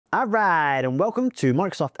Alright, and welcome to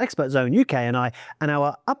Microsoft Expert Zone UK and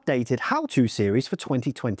our updated how-to series for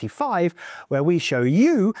 2025, where we show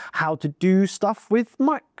you how to do stuff with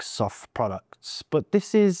Microsoft products. But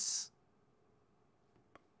this is...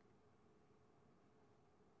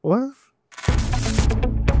 what?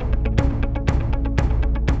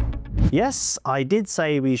 Yes, I did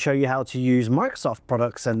say we show you how to use Microsoft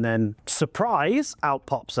products and then, surprise, out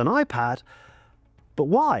pops an iPad. But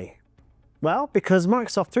why? Well, because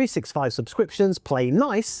Microsoft 365 subscriptions play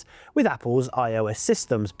nice with Apple's iOS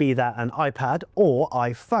systems, be that an iPad or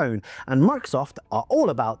iPhone, and Microsoft are all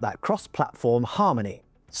about that cross-platform harmony.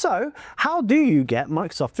 So, how do you get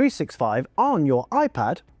Microsoft 365 on your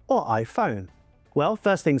iPad or iPhone? Well,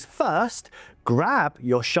 first things first, grab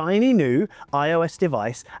your shiny new iOS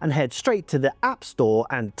device and head straight to the App Store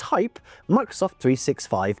and type Microsoft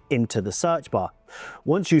 365 into the search bar.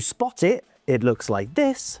 Once you spot it, it looks like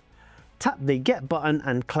this. Tap the Get button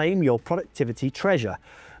and claim your productivity treasure.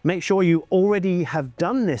 Make sure you already have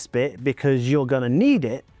done this bit because you're going to need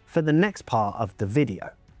it for the next part of the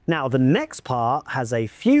video. Now, the next part has a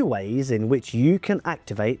few ways in which you can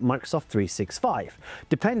activate Microsoft 365,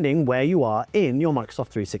 depending where you are in your Microsoft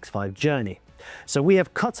 365 journey. So we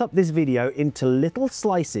have cut up this video into little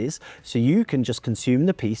slices so you can just consume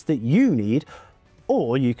the piece that you need,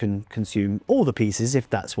 or you can consume all the pieces if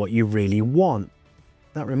that's what you really want.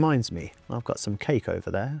 That reminds me, I've got some cake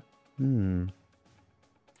over there.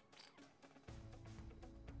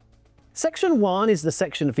 Section 1 is the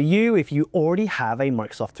section for you if you already have a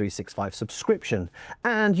Microsoft 365 subscription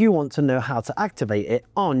and you want to know how to activate it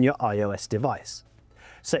on your iOS device.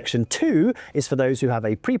 Section 2 is for those who have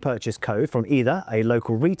a pre-purchase code from either a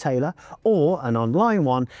local retailer or an online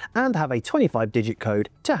one and have a 25-digit code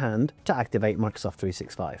to hand to activate Microsoft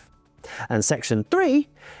 365. And Section 3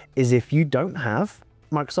 is if you don't have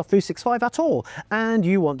Microsoft 365 at all and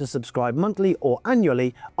you want to subscribe monthly or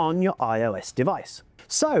annually on your iOS device.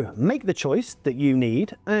 So make the choice that you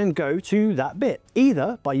need and go to that bit,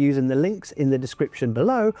 either by using the links in the description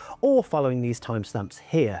below or following these timestamps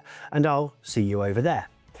here, and I'll see you over there.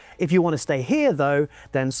 If you want to stay here though,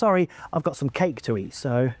 then sorry, I've got some cake to eat,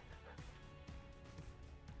 so...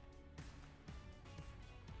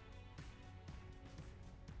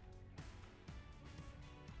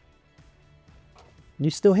 You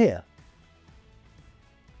still here?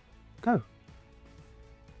 Go.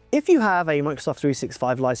 If you have a Microsoft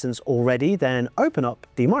 365 license already, then open up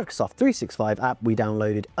the Microsoft 365 app we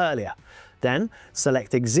downloaded earlier. Then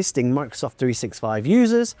select existing Microsoft 365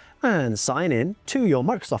 users and sign in to your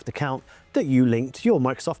Microsoft account that you linked your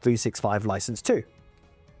Microsoft 365 license to.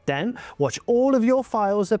 Then watch all of your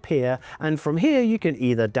files appear, and from here you can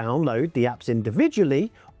either download the apps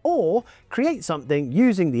individually or create something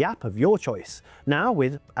using the app of your choice, now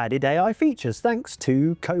with added AI features thanks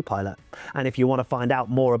to Copilot. And if you want to find out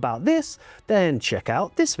more about this, then check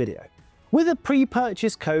out this video. With a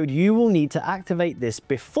pre-purchase code, you will need to activate this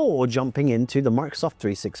before jumping into the Microsoft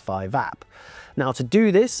 365 app. Now, to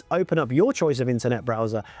do this, open up your choice of internet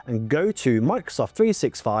browser and go to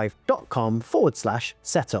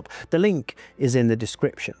microsoft365.com/setup. The link is in the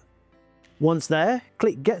description. Once there,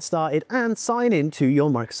 click Get Started and sign in to your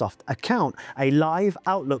Microsoft account, a live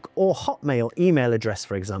Outlook or Hotmail email address,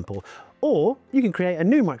 for example. Or you can create a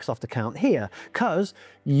new Microsoft account here, because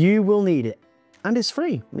you will need it. And it's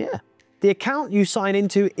free, yeah. The account you sign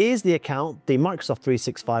into is the account the Microsoft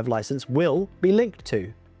 365 license will be linked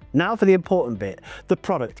to. Now for the important bit, the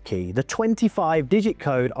product key, the 25-digit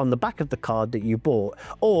code on the back of the card that you bought,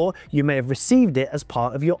 or you may have received it as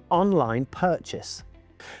part of your online purchase.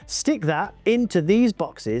 Stick that into these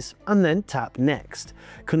boxes and then tap Next.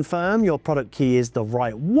 Confirm your product key is the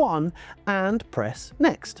right one and press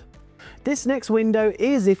Next. This next window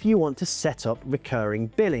is if you want to set up recurring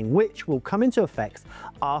billing, which will come into effect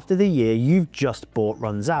after the year you've just bought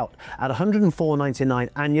runs out, at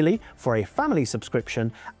 $104.99 annually for a family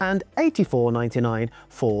subscription and $84.99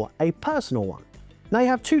 for a personal one. Now you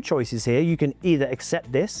have two choices here. You can either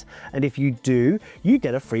accept this, and if you do, you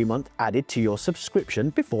get a free month added to your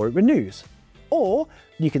subscription before it renews. Or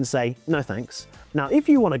you can say, no thanks. Now, if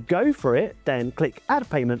you want to go for it, then click Add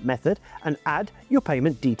Payment Method and add your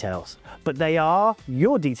payment details. But they are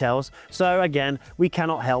your details, so again, we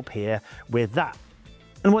cannot help here with that.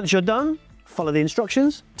 And once you're done, follow the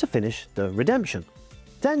instructions to finish the redemption.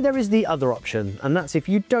 Then there is the other option, and that's if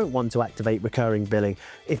you don't want to activate recurring billing.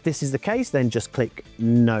 If this is the case, then just click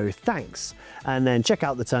No Thanks, and then check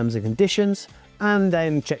out the terms and conditions, and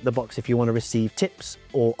then check the box if you want to receive tips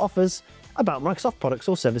or offers about Microsoft products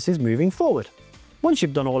or services moving forward. Once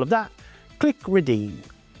you've done all of that, click Redeem.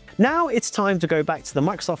 Now it's time to go back to the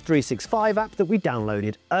Microsoft 365 app that we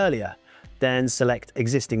downloaded earlier. Then select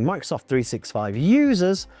existing Microsoft 365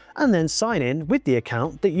 users and then sign in with the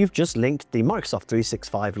account that you've just linked the Microsoft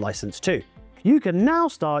 365 license to. You can now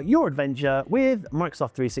start your adventure with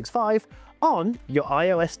Microsoft 365 on your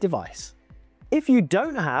iOS device. If you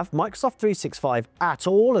don't have Microsoft 365 at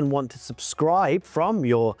all and want to subscribe from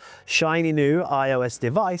your shiny new iOS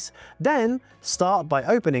device, then start by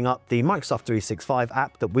opening up the Microsoft 365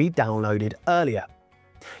 app that we downloaded earlier.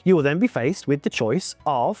 You will then be faced with the choice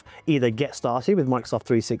of either get started with Microsoft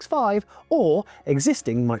 365 or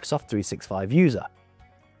existing Microsoft 365 user.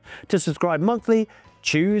 To subscribe monthly,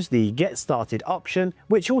 choose the Get Started option,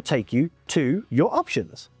 which will take you to your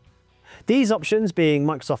options. These options being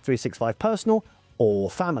Microsoft 365 Personal or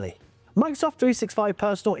Family. Microsoft 365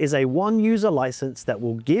 Personal is a one-user license that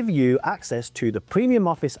will give you access to the premium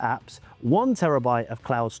Office apps, 1 TB of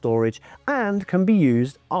cloud storage, and can be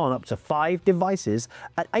used on up to 5 devices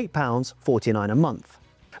at £8.49 a month.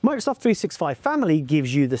 Microsoft 365 Family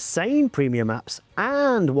gives you the same premium apps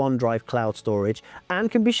and OneDrive cloud storage and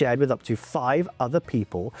can be shared with up to 5 other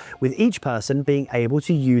people, with each person being able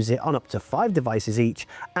to use it on up to 5 devices each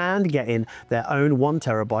and getting their own 1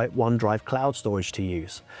 TB OneDrive cloud storage to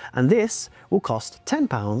use. And this will cost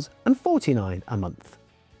 £10.49 a month.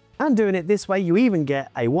 And doing it this way, you even get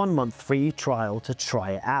a 1-month free trial to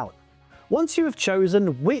try it out. Once you have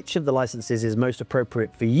chosen which of the licenses is most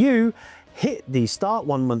appropriate for you, hit the Start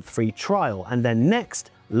 1-month free trial and then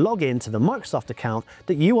next log in to the Microsoft account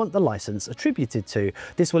that you want the license attributed to.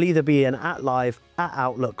 This will either be an @Live,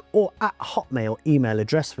 @Outlook or @Hotmail email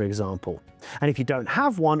address, for example. And if you don't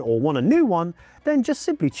have one or want a new one, then just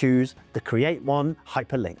simply choose the Create One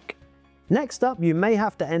hyperlink. Next up, you may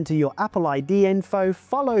have to enter your Apple ID info,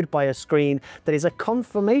 followed by a screen that is a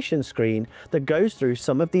confirmation screen that goes through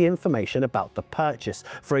some of the information about the purchase.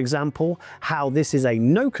 For example, how this is a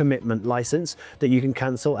no commitment license that you can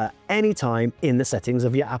cancel at any time in the settings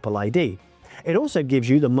of your Apple ID. It also gives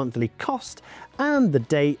you the monthly cost and the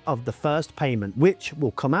date of the first payment, which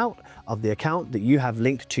will come out of the account that you have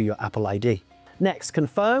linked to your Apple ID. Next,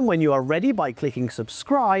 confirm when you are ready by clicking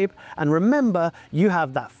subscribe, and remember you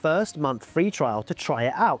have that first month free trial to try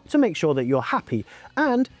it out to make sure that you're happy,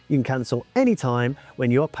 and you can cancel anytime when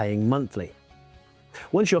you're paying monthly.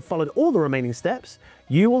 Once you've followed all the remaining steps,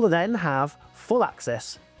 you will then have full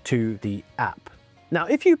access to the app. Now,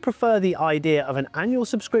 if you prefer the idea of an annual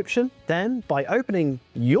subscription, then by opening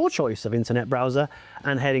your choice of internet browser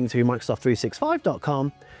and heading to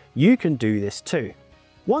Microsoft365.com, you can do this too.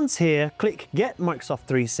 Once here, click Get Microsoft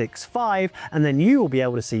 365 and then you will be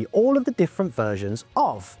able to see all of the different versions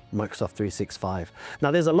of Microsoft 365.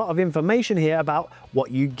 Now there's a lot of information here about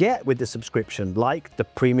what you get with the subscription, like the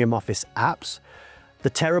premium Office apps,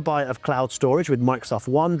 the terabyte of cloud storage with Microsoft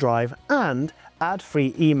OneDrive, and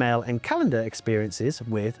ad-free email and calendar experiences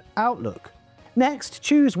with Outlook. Next,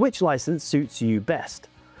 choose which license suits you best.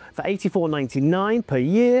 For $84.99 per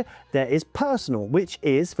year, there is Personal, which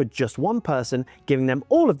is for just one person, giving them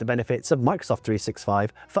all of the benefits of Microsoft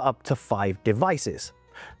 365 for up to 5 devices.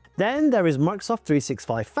 Then there is Microsoft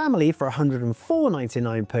 365 Family for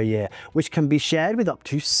 $104.99 per year, which can be shared with up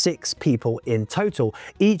to 6 people in total,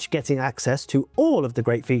 each getting access to all of the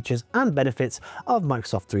great features and benefits of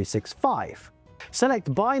Microsoft 365.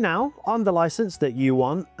 Select Buy Now on the license that you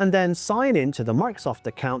want and then sign in to the Microsoft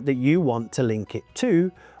account that you want to link it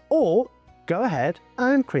to, or go ahead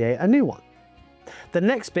and create a new one. The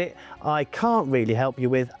next bit I can't really help you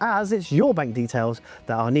with, as it's your bank details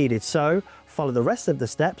that are needed, so follow the rest of the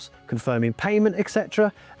steps, confirming payment,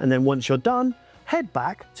 etc. And then once you're done, head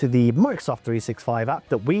back to the Microsoft 365 app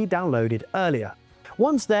that we downloaded earlier.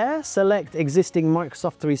 Once there, select existing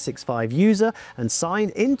Microsoft 365 user and sign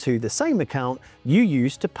into the same account you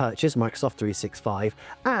used to purchase Microsoft 365,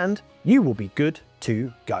 and you will be good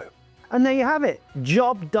to go. And there you have it,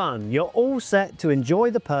 job done. You're all set to enjoy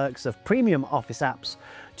the perks of premium Office apps,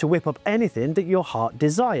 to whip up anything that your heart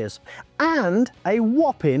desires, and a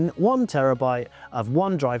whopping 1 TB of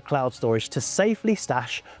OneDrive cloud storage to safely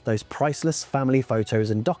stash those priceless family photos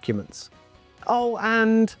and documents. Oh,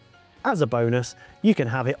 and as a bonus, you can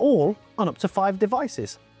have it all on up to 5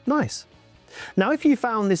 devices. Nice. Now, if you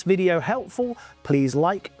found this video helpful, please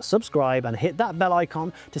like, subscribe and hit that bell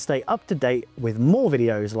icon to stay up to date with more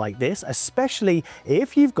videos like this, especially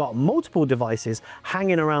if you've got multiple devices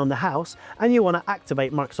hanging around the house and you want to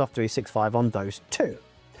activate Microsoft 365 on those too.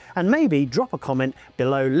 And maybe drop a comment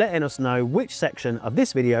below letting us know which section of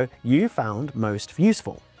this video you found most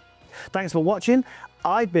useful. Thanks for watching.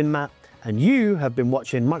 I've been Matt and you have been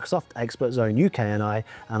watching Microsoft Expert Zone UK and I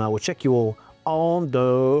will check you all on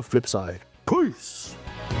the flip side. Peace!